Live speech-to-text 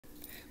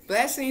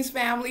Blessings,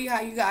 family.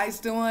 How you guys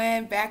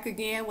doing? Back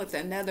again with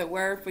another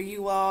word for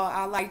you all.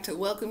 I'd like to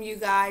welcome you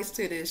guys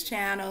to this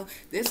channel.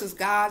 This is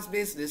God's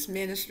Business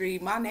Ministry.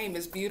 My name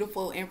is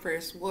Beautiful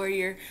Empress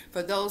Warrior.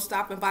 For those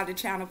stopping by the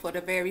channel for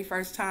the very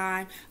first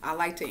time, I'd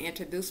like to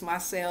introduce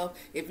myself.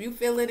 If you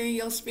feel it in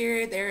your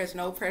spirit, there is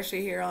no pressure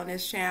here on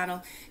this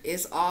channel.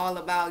 It's all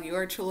about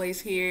your choice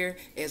here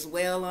as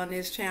well on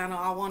this channel.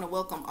 I want to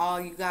welcome all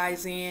you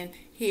guys in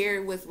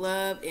here with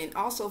love, and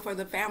also for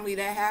the family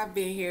that have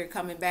been here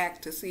coming back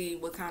to see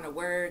what kind of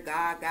word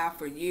God got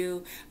for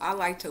you. I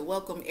like to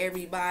welcome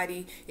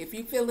everybody. If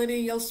you feel it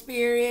in your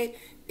spirit,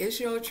 it's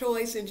your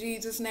choice in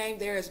Jesus' name.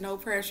 There is no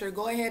pressure.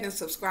 Go ahead and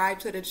subscribe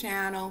to the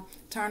channel.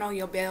 Turn on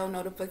your bell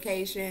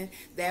notification.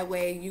 That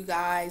way you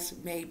guys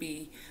may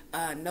be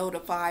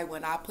notified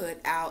when I put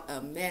out a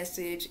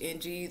message in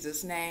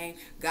Jesus' name.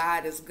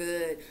 God is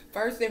good.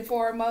 First and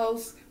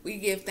foremost, we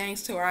give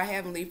thanks to our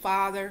Heavenly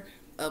Father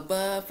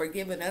above for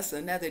giving us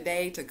another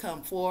day to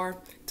come forth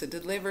to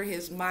deliver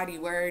his mighty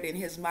word and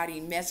his mighty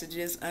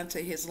messages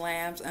unto his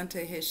lambs, unto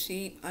his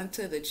sheep,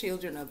 unto the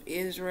children of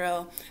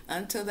Israel,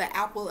 unto the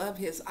apple of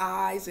his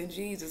eyes. In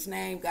Jesus'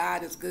 name,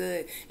 God is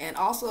good. And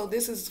also,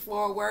 this is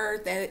for a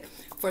word that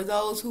for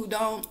those who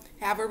don't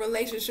have a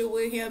relationship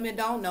with him and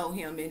don't know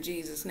him, in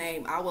Jesus'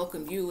 name, I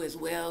welcome you as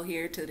well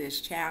here to this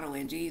channel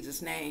in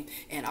Jesus' name.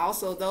 And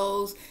also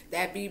those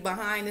that be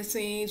behind the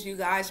scenes, you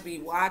guys be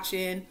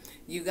watching,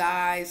 you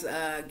guys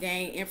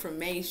gain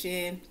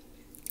information.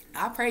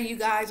 I pray you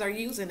guys are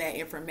using that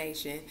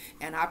information,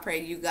 and I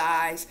pray you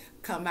guys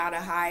come out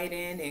of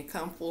hiding and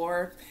come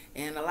forth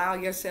and allow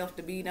yourself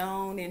to be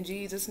known in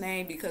Jesus'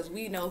 name, because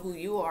we know who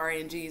you are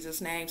in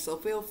Jesus' name. So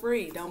feel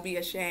free, don't be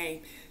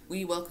ashamed.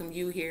 We welcome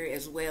you here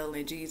as well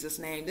in Jesus'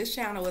 name. This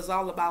channel is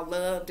all about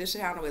love. This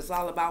channel is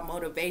all about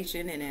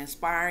motivation and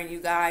inspiring you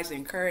guys,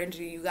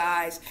 encouraging you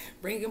guys,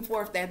 bringing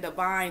forth that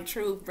divine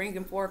truth,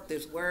 bringing forth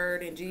this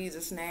word in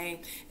Jesus'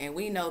 name. And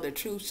we know the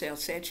truth shall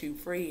set you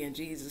free in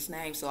Jesus'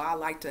 name. So I'd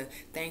like to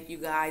thank you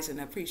guys and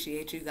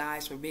appreciate you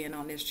guys for being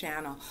on this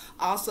channel.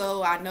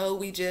 Also, I know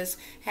we just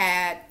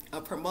had a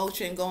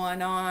promotion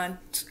going on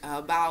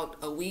about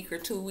a week or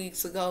 2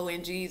 weeks ago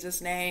in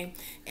Jesus' name,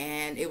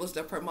 and it was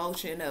the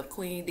promotion of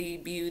Queen D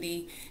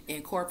Beauty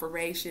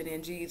Incorporation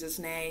in Jesus'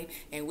 name,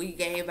 and we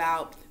gave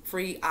out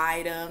free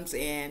items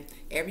and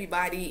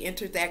everybody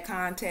entered that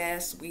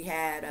contest. We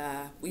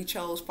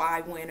chose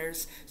 5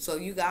 winners. So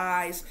you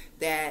guys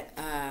that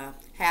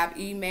have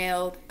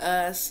emailed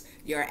us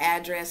your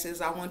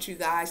addresses, I want you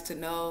guys to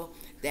know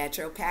that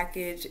your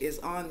package is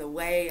on the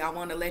way. I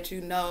want to let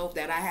you know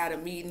that I had a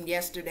meeting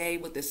yesterday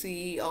with the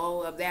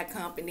CEO of that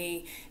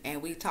company,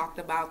 and we talked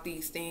about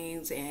these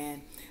things,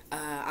 and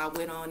I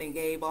went on and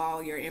gave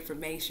all your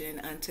information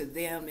unto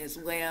them as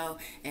well,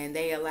 and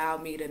they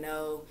allowed me to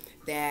know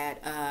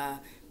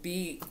that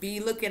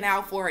be looking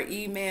out for an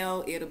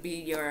email. It'll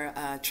be your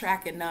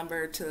tracking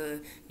number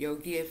to your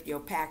gift, your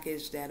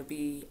package that'll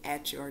be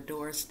at your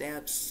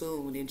doorstep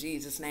soon in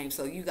Jesus' name.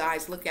 So you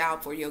guys look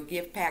out for your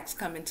gift packs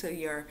coming to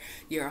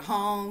your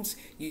homes.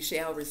 You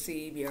shall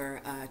receive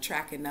your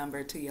tracking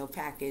number to your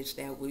package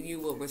that you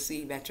will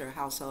receive at your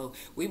household.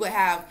 We will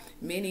have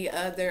many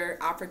other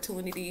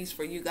opportunities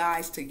for you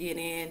guys to get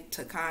in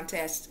to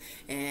contests,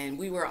 and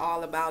we were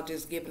all about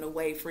just giving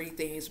away free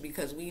things,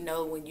 because we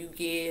know when you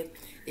give,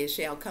 it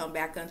shall come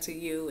back unto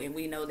you, and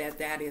we know that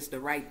that is the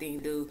right thing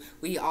to do.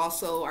 We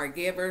also are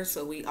givers,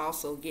 so we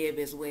also give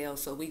as well.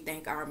 So we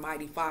thank our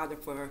mighty Father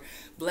for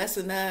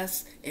blessing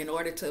us in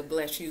order to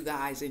bless you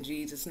guys in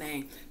Jesus'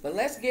 name. But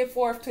let's get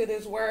forth to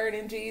this word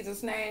in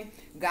Jesus' name.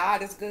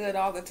 God is good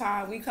all the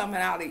time. We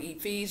coming out of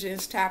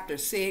Ephesians chapter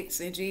 6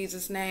 in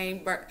Jesus'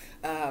 name,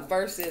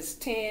 verses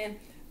 10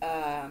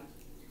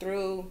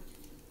 through,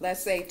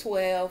 let's say,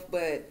 12,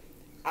 but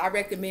I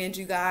recommend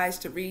you guys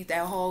to read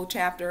that whole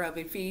chapter of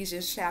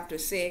Ephesians chapter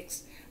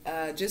 6.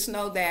 Just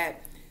know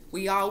that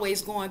we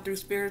always going through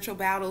spiritual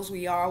battles.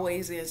 We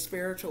always in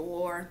spiritual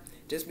war.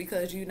 Just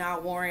because you're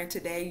not warring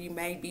today, you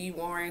may be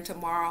warring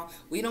tomorrow.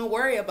 We don't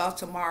worry about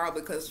tomorrow,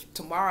 because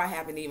tomorrow I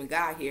haven't even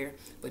got here.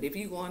 But if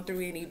you're going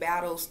through any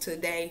battles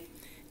today,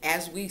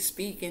 as we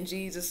speak in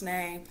Jesus'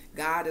 name,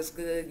 God is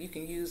good. You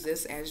can use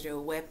this as your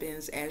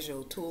weapons, as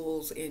your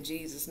tools in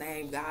Jesus'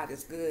 name. God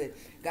is good.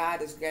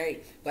 God is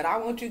great. But I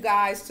want you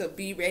guys to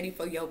be ready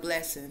for your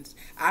blessings.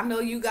 I know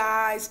you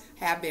guys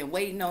have been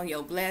waiting on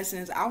your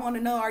blessings. I want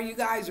to know, are you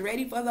guys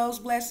ready for those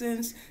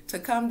blessings to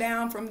come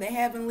down from the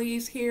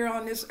heavenlies here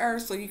on this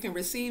earth so you can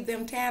receive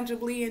them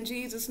tangibly in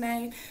Jesus'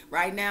 name?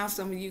 Right now,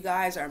 some of you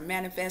guys are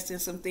manifesting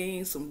some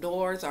things. Some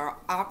doors or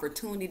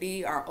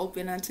opportunity are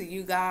open unto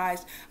you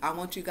guys. I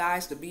want you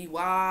guys to be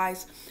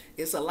wise.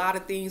 It's a lot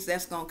of things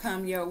that's going to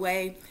come your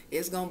way.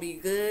 It's going to be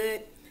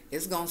good.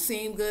 It's going to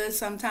seem good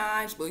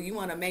sometimes, but you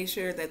want to make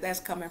sure that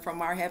that's coming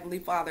from our Heavenly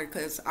Father,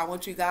 because I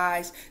want you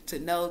guys to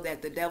know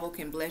that the devil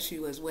can bless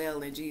you as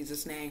well in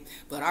Jesus' name.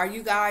 But are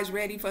you guys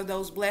ready for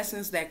those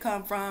blessings that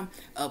come from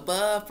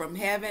above, from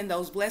heaven,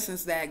 those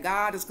blessings that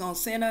God is going to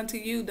send unto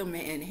you, the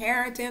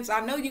inheritance?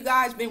 I know you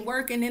guys been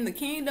working in the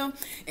kingdom,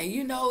 and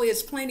you know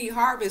it's plenty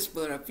harvest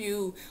but a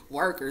few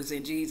workers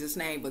in Jesus'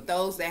 name. But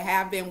those that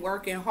have been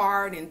working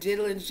hard and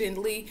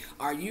diligently,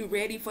 are you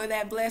ready for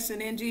that blessing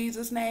in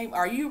Jesus' name?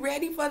 Are you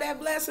ready for that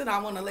blessing? I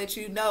want to let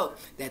you know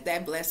that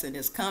that blessing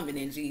is coming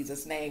in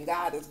Jesus' name.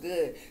 God is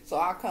good. So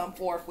I'll come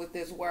forth with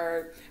this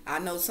word. I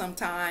know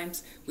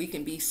sometimes we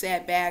can be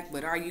set back,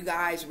 but are you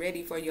guys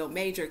ready for your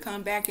major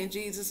comeback in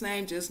Jesus'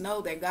 name? Just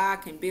know that God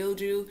can build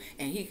you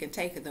and he can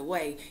take it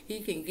away. He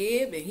can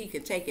give and he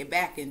can take it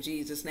back in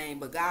Jesus' name.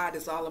 But God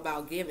is all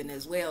about giving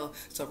as well.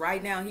 So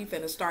right now he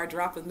finna start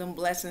dropping them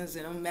blessings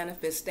and them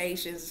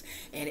manifestations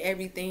and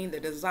everything, the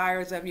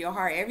desires of your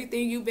heart,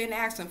 everything you've been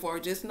asking for.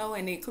 Just know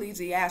in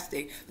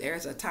Ecclesiastic,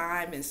 there's a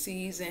time and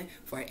season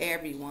for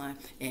everyone,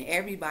 and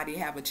everybody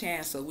have a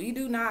chance. So we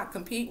do not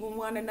compete with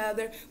one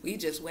another. We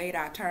just wait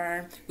our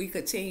turn. We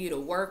continue to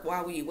work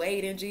while we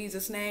wait in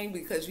Jesus' name,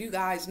 because you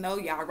guys know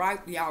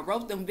y'all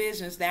wrote them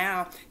visions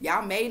down.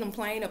 Y'all made them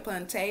plain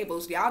upon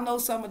tables. Y'all know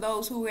some of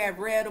those who have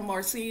read them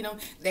or seen them,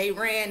 they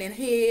ran and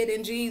hid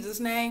in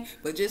Jesus' name.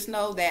 But just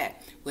know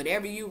that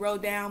whatever you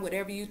wrote down,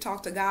 whatever you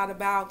talk to God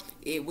about,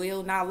 it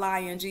will not lie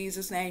in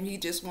Jesus' name. He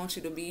just wants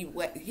you to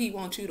he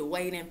wants you to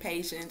wait in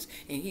patience,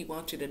 and he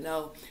wants you to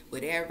know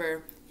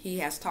whatever he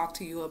has talked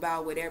to you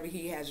about, whatever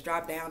he has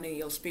dropped down in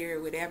your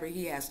spirit, whatever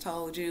he has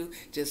told you,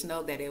 just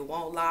know that it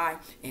won't lie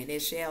and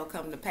it shall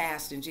come to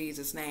pass in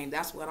Jesus' name.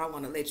 That's what I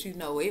want to let you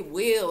know. It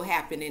will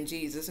happen in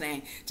Jesus'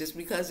 name. Just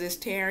because it's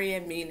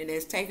tarrying, meaning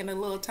it's taking a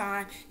little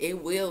time,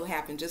 it will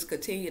happen. Just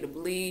continue to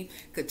believe,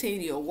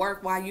 continue to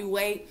work while you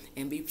wait,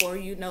 and before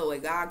you know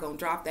it, God gonna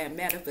drop that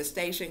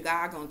manifestation.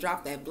 God gonna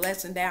drop that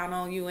blessing down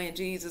on you in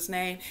Jesus'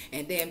 name.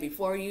 And then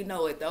before you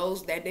know it,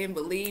 those that didn't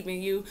believe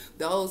in you,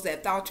 those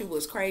that thought you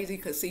was crazy,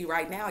 because see,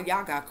 right now,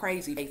 y'all got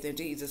crazy faith in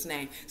Jesus'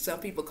 name. Some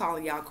people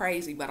calling y'all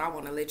crazy, but I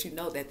want to let you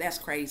know that that's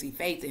crazy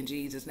faith in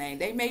Jesus' name.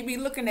 They may be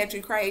looking at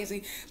you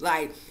crazy,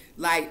 like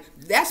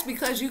that's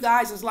because you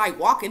guys is like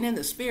walking in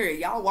the spirit.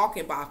 Y'all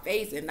walking by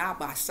faith and not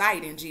by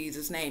sight in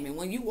Jesus' name. And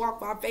when you walk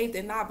by faith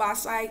and not by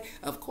sight,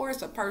 of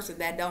course, a person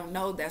that don't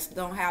know, that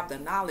don't have the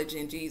knowledge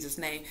in Jesus'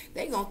 name,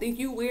 they gonna think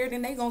you weird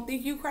and they gonna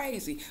think you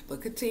crazy.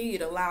 But continue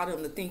to allow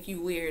them to think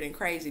you weird and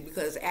crazy,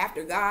 because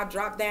after God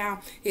dropped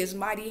down his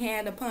mighty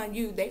hand upon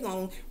you, they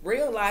gonna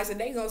realize and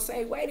they gonna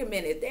say, wait a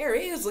minute, there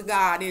is a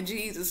God in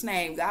Jesus'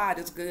 name. God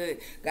is good.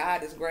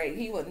 God is great.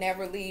 He will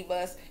never leave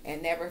us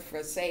and never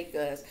forsake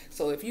us.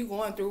 So if you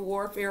going through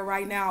warfare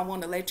right now, I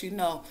want to let you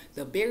know,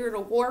 the bigger the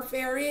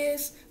warfare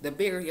is, the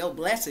bigger your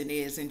blessing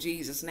is in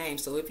Jesus' name.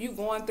 So if you're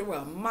going through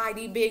a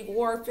mighty big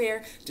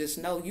warfare, just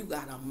know you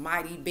got a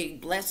mighty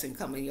big blessing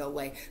coming your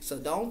way. So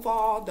don't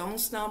fall, don't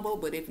stumble.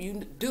 But if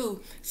you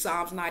do,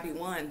 Psalms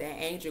 91, that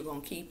angel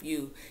gonna keep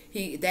you.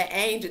 The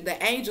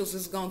angels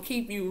is gonna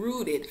keep you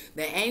rooted.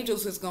 The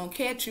angels is gonna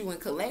catch you and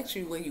collect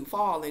you when you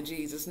fall in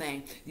Jesus'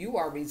 name. You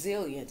are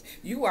resilient.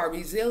 You are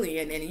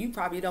resilient, and you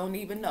probably don't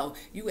even know.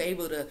 You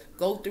able to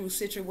go through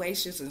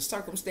situations and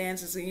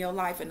circumstances in your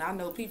life, and I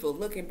know people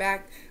looking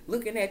back,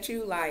 looking at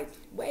you like,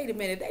 wait a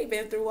minute, they've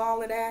been through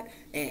all of that,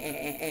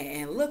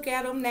 and look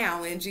at them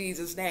now in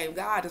Jesus' name.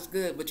 God is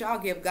good, but y'all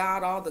give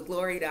God all the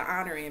glory, the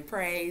honor, and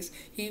praise.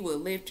 He will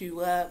lift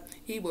you up.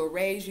 He will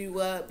raise you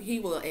up. He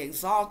will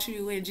exalt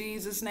you in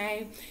Jesus'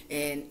 name.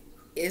 And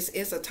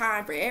it's a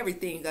time for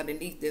everything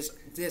underneath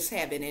this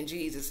heaven in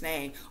Jesus'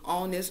 name.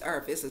 On this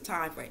earth, it's a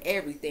time for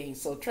everything.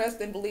 So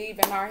trust and believe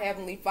in our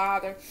Heavenly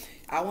Father.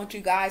 I want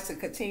you guys to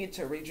continue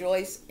to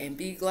rejoice and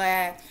be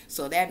glad.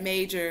 So that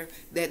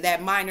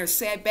minor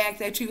setback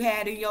that you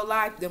had in your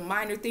life, the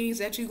minor things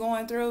that you're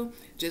going through,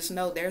 just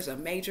know there's a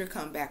major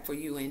comeback for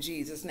you in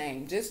Jesus'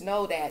 name. Just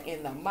know that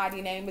in the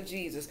mighty name of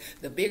Jesus.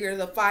 The bigger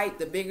the fight,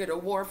 the bigger the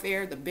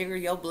warfare, the bigger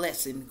your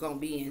blessing gonna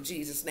be in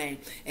Jesus' name.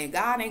 And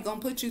God ain't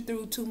gonna put you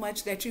through too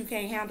much that you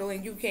can't handle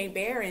and you can't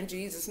bear in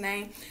Jesus'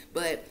 name.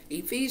 But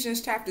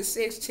Ephesians chapter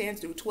 6, 10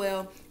 through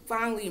 12,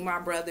 finally, my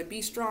brother,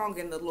 be strong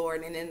in the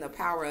Lord and in the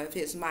power of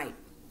his might.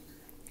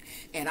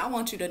 And I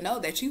want you to know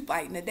that you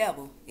fighting the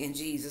devil in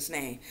Jesus'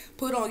 name.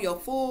 Put on your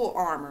full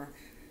armor.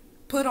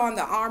 Put on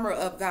the armor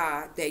of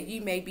God, that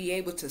ye may be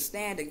able to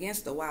stand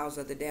against the wiles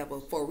of the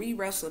devil. For we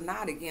wrestle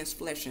not against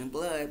flesh and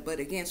blood, but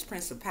against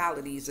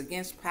principalities,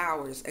 against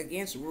powers,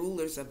 against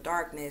rulers of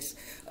darkness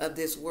of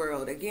this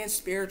world, against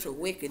spiritual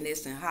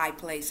wickedness in high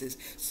places.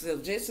 So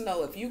just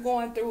know, if you're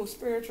going through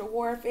spiritual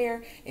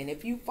warfare, and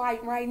if you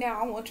fight right now,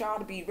 I want y'all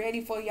to be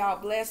ready for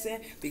y'all blessing,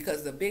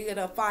 because the bigger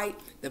the fight,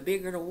 the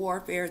bigger the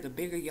warfare, the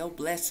bigger your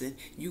blessing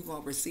you're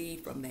going to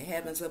receive from the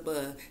heavens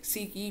above.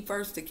 Seek ye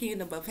first the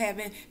kingdom of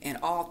heaven, and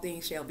all things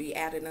things shall be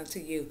added unto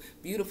you.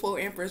 Beautiful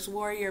Empress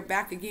Warrior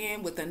back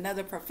again with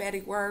another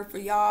prophetic word for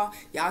y'all.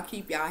 Y'all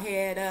keep y'all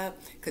head up.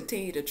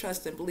 Continue to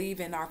trust and believe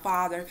in our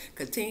Father.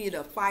 Continue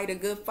to fight a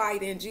good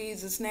fight in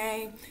Jesus'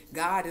 name.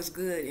 God is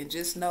good, and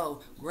just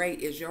know great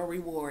is your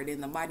reward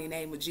in the mighty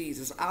name of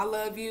Jesus. I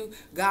love you.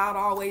 God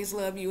always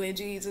love you in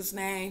Jesus'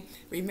 name.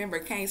 Remember,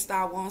 can't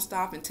stop, won't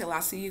stop until I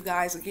see you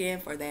guys again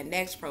for that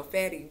next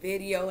prophetic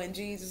video in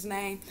Jesus'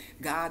 name.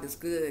 God is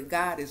good.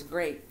 God is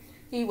great.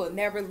 He will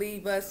never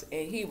leave us,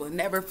 and he will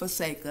never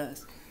forsake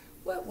us.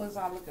 What was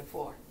I looking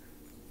for?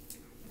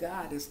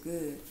 God is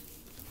good.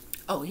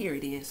 Oh, here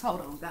it is.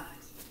 Hold on, guys.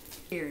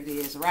 Here it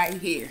is right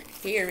here.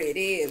 Here it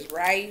is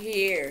right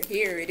here.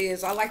 Here it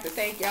is. I'd like to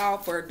thank y'all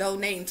for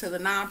donating to the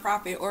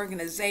nonprofit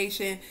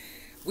organization.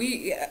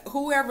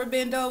 Whoever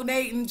been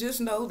donating,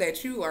 just know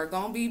that you are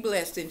going to be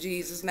blessed in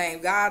Jesus'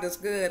 name. God is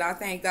good. I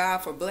thank God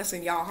for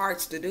blessing y'all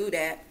hearts to do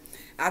that.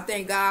 I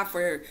thank God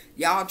for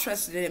y'all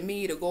trusting in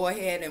me to go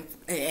ahead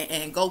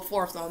and go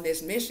forth on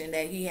this mission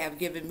that he have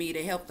given me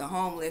to help the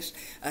homeless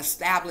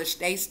establish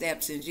their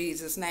steps in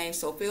Jesus' name.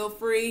 So feel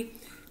free.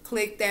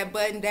 Click that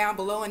button down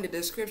below in the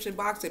description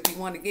box if you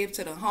want to give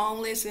to the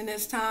homeless in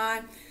this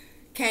time.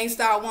 Can't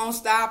stop, won't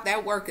stop.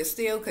 That work is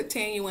still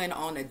continuing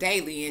on a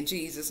daily in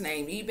Jesus'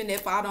 name. Even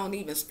if I don't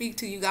even speak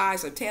to you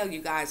guys or tell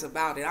you guys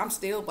about it, I'm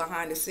still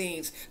behind the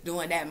scenes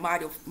doing that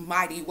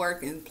mighty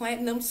work and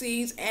planting them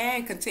seeds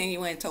and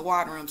continuing to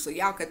water them. So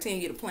y'all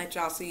continue to plant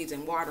y'all seeds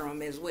and water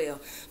them as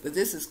well. But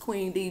this is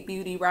Queen D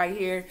Beauty right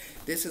here.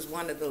 This is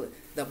one of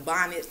the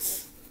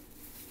bonnets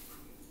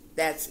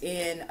that's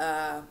in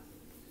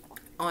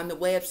on the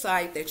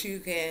website that you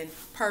can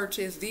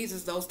purchase. These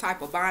is those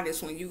type of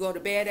bonnets when you go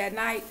to bed at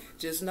night.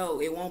 Just know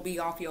it won't be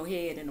off your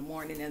head in the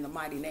morning in the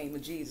mighty name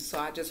of Jesus. So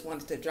I just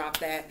wanted to drop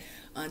that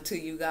unto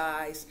you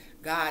guys.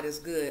 God is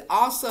good.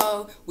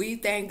 Also, we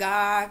thank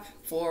God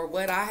for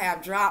what I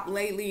have dropped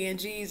lately in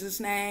Jesus'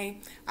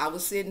 name. I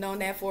was sitting on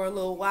that for a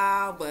little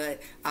while,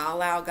 but I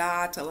allow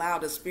God to allow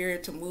the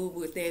Spirit to move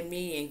within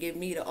me and give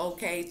me the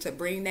okay to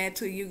bring that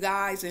to you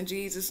guys in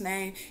Jesus'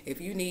 name.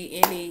 If you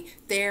need any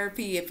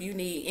therapy, if you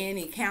need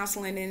any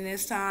counseling in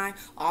this time,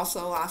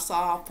 also I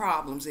solve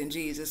problems in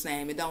Jesus'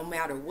 name. It don't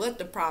matter what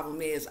the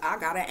problem is, I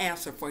got an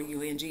answer for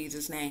you in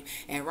Jesus' name.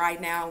 And right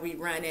now we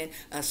running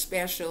a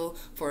special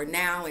for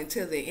now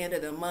until the end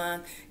of the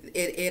month.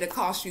 It'll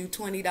cost you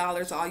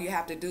 $20. All you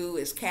have to do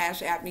is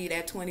cash at me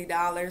that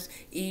 $20,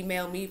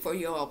 email me for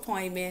your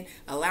appointment,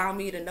 allow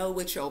me to know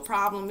what your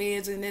problem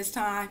is in this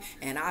time,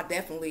 and I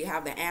definitely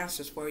have the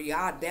answers for you.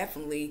 I'll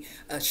definitely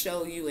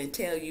show you and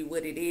tell you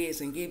what it is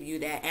and give you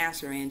that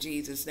answer in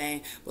Jesus'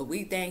 name. But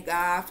we thank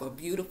God for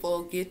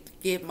beautiful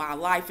get my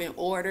life in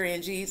order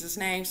in Jesus'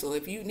 name. So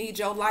if you need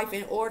your life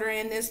in order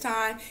in this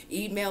time,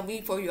 email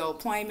me for your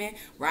appointment.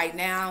 Right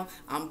now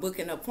I'm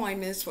booking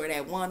appointments for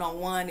that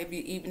one-on-one,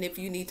 even if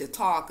you need to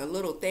talk, a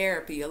little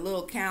therapy, a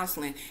little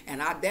counseling,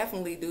 and I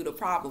definitely do the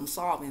problem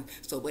solving.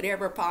 So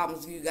whatever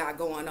problems you got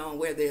going on,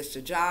 whether it's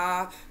the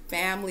job,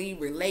 family,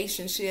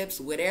 relationships,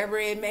 whatever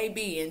it may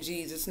be in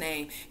Jesus'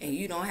 name, and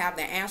you don't have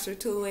the answer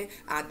to it,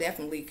 I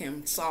definitely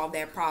can solve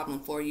that problem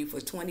for you for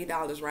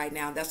 $20 right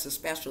now. That's a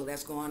special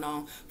that's going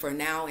on for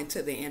now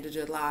until the end of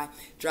July.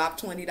 Drop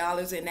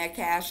 $20 in that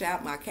Cash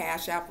App. My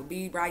Cash App will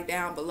be right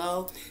down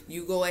below.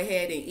 You go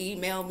ahead and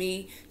email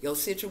me your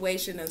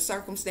situation and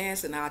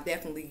circumstance, and I'll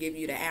definitely give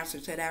you the answer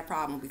to that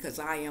problem, because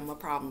I am a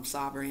problem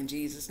solver in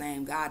Jesus'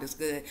 name. God is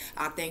good.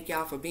 I thank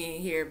y'all for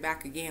being here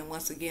back again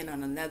once again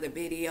on another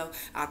video.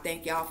 I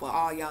thank y'all for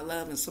all y'all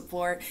love and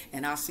support,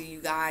 and I'll see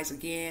you guys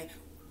again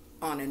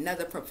on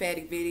another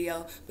prophetic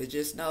video. But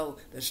just know,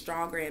 the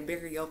stronger and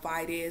bigger your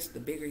fight is, the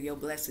bigger your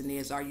blessing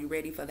is. Are you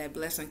ready for that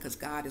blessing? Because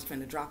God is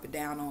going to drop it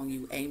down on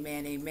you.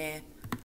 Amen, amen.